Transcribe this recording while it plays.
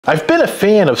I've been a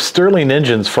fan of Stirling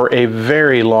engines for a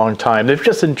very long time. They've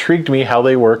just intrigued me how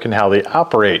they work and how they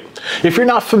operate. If you're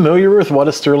not familiar with what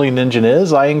a Stirling engine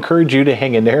is, I encourage you to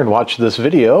hang in there and watch this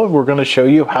video. We're going to show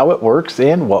you how it works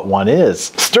and what one is.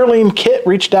 StirlingKit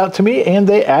reached out to me and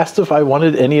they asked if I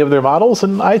wanted any of their models,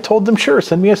 and I told them sure,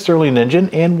 send me a Stirling engine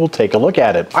and we'll take a look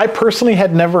at it. I personally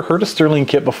had never heard of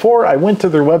StirlingKit before. I went to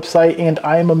their website and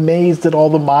I'm amazed at all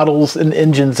the models and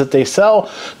engines that they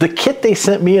sell. The kit they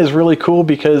sent me is really cool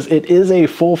because it is a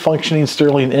full functioning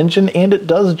Stirling engine and it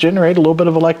does generate a little bit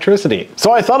of electricity.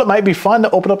 So I thought it might be fun to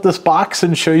open up this box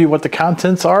and show you what the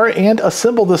contents are and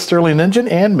assemble this Stirling engine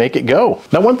and make it go.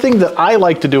 Now, one thing that I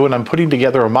like to do when I'm putting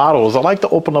together a model is I like to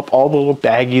open up all the little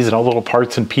baggies and all the little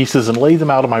parts and pieces and lay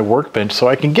them out on my workbench so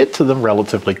I can get to them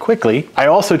relatively quickly. I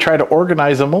also try to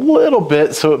organize them a little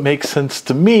bit so it makes sense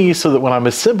to me so that when I'm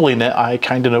assembling it, I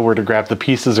kind of know where to grab the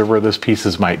pieces or where those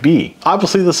pieces might be.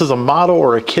 Obviously, this is a model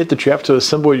or a kit that you have to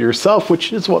assemble yourself,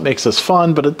 which is what makes this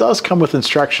fun, but it does come with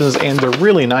instructions and they're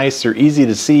really nice. They're easy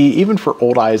to see, even for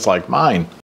old eyes like mine.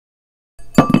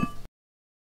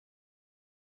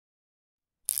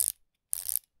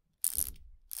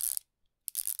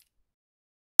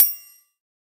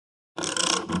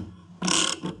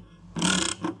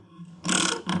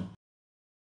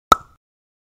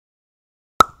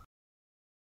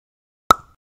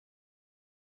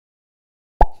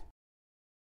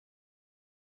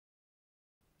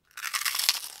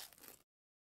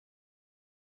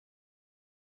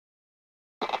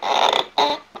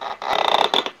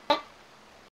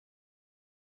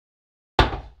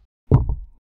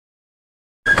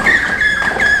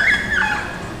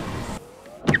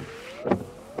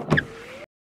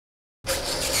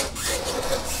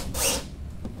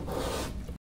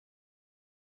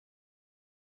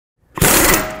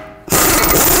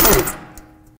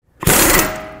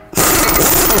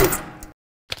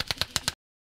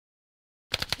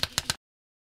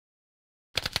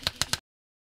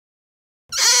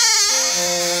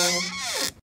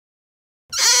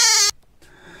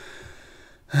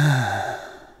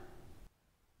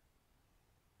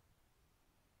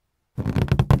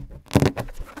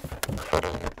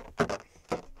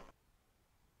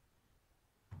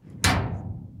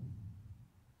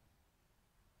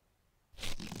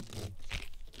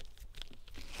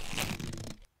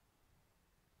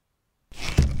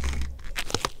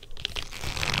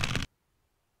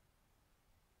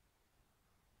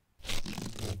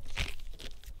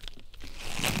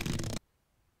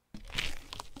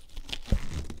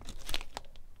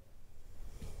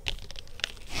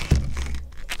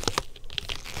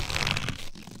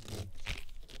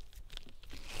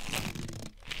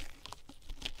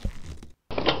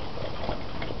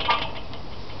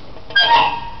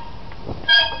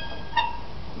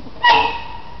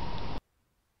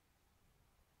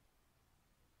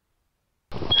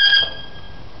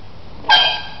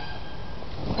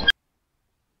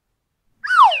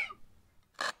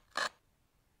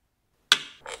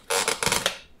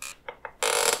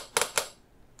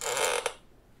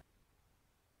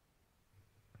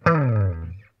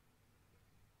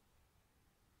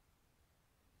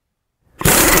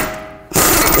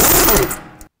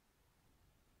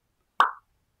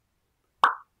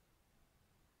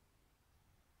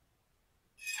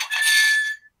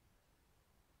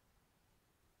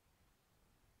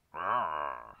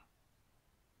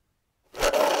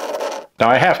 Now,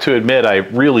 I have to admit I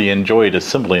really enjoyed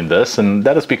assembling this, and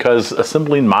that is because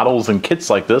assembling models and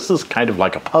kits like this is kind of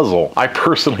like a puzzle. I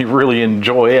personally really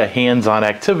enjoy a hands-on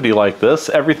activity like this.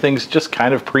 Everything's just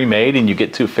kind of pre-made and you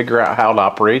get to figure out how it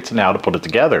operates and how to put it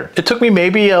together. It took me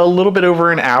maybe a little bit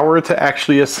over an hour to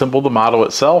actually assemble the model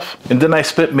itself, and then I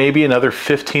spent maybe another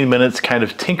 15 minutes kind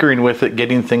of tinkering with it,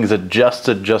 getting things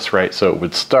adjusted just right so it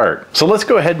would start. So let's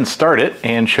go ahead and start it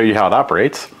and show you how it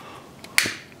operates.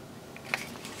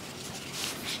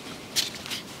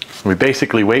 We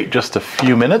basically wait just a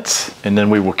few minutes and then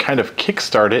we will kind of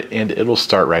kickstart it and it'll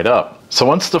start right up. So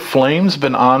once the flame's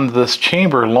been on this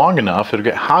chamber long enough, it'll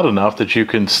get hot enough that you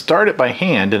can start it by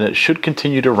hand and it should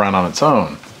continue to run on its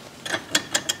own.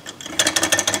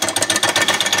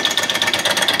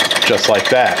 Just like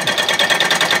that.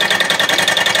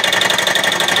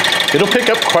 It'll pick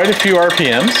up quite a few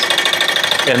RPMs.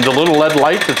 And the little LED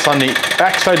light that's on the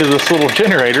backside of this little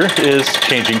generator is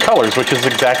changing colors, which is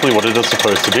exactly what it is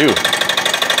supposed to do.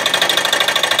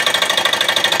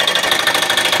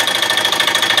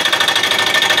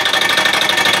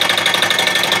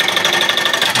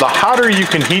 The hotter you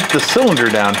can heat the cylinder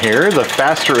down here, the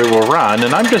faster it will run,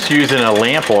 and I'm just using a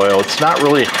lamp oil. It's not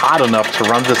really hot enough to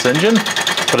run this engine,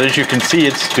 but as you can see,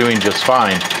 it's doing just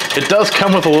fine. It does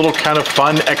come with a little kind of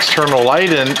fun external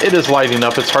light, and it is lighting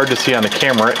up. It's hard to see on the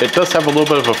camera. It does have a little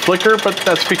bit of a flicker, but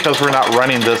that's because we're not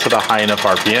running this at a high enough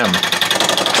RPM.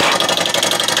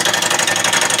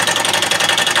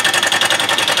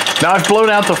 Now I've blown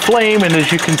out the flame, and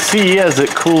as you can see, as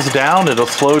it cools down, it'll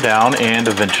slow down and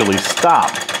eventually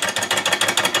stop.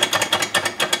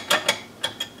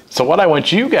 So what I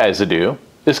want you guys to do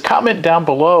is comment down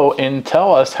below and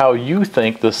tell us how you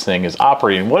think this thing is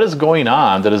operating. What is going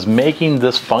on that is making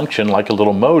this function like a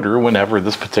little motor whenever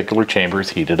this particular chamber is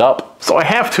heated up? So I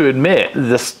have to admit,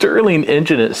 the Stirling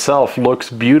engine itself looks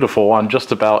beautiful on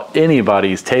just about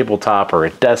anybody's tabletop or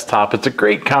a desktop. It's a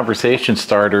great conversation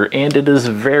starter, and it is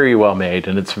very well made,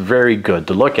 and it's very good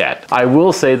to look at. I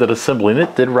will say that assembling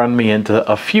it did run me into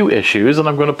a few issues, and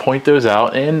I'm going to point those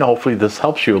out, and hopefully this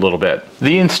helps you a little bit.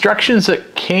 The instructions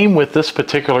that came with this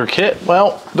particular kit,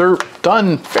 well, they're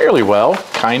done fairly well,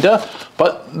 kinda,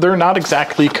 but they're not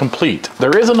exactly complete.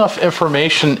 There is enough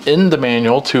information in the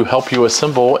manual to help you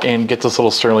assemble and get this little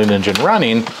Stirling engine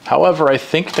running. However, I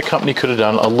think the company could have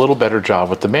done a little better job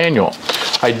with the manual.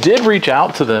 I did reach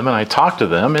out to them and I talked to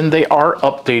them, and they are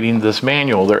updating this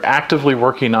manual. They're actively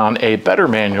working on a better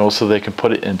manual so they can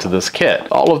put it into this kit.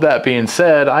 All of that being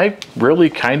said, I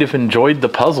really kind of enjoyed the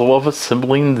puzzle of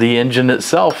assembling the engine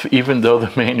itself, even though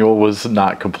the manual was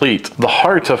not complete. The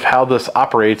heart of how this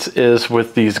operates is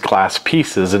with these glass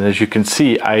pieces, and as you can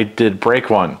see, I did break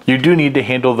one. You do need to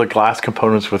handle the glass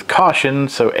components with caution,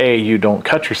 so A, you don't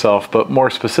cut yourself, but more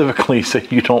specifically, so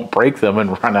you don't break them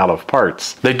and run out of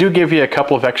parts. They do give you a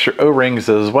couple of extra O-rings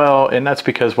as well, and that's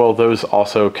because, well, those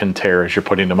also can tear as you're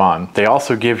putting them on. They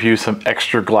also give you some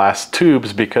extra glass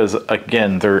tubes because,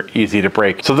 again, they're easy to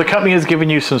break. So the company has given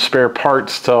you some spare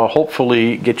parts to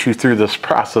hopefully get you through this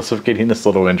process of getting this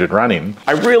little engine running.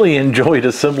 I really enjoyed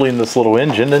assembling this little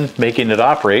engine and making it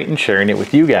operate and sharing it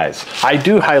with you guys. I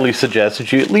do highly suggest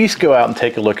that you at least go out and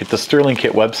take a look at the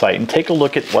StirlingKit website and take a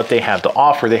look at what they have to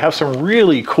offer. They have some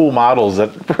really cool models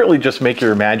that really just make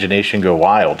your imagination go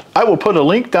wild. I will put a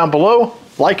link down below.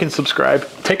 Like and subscribe.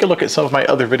 Take a look at some of my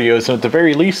other videos, and at the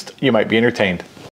very least, you might be entertained.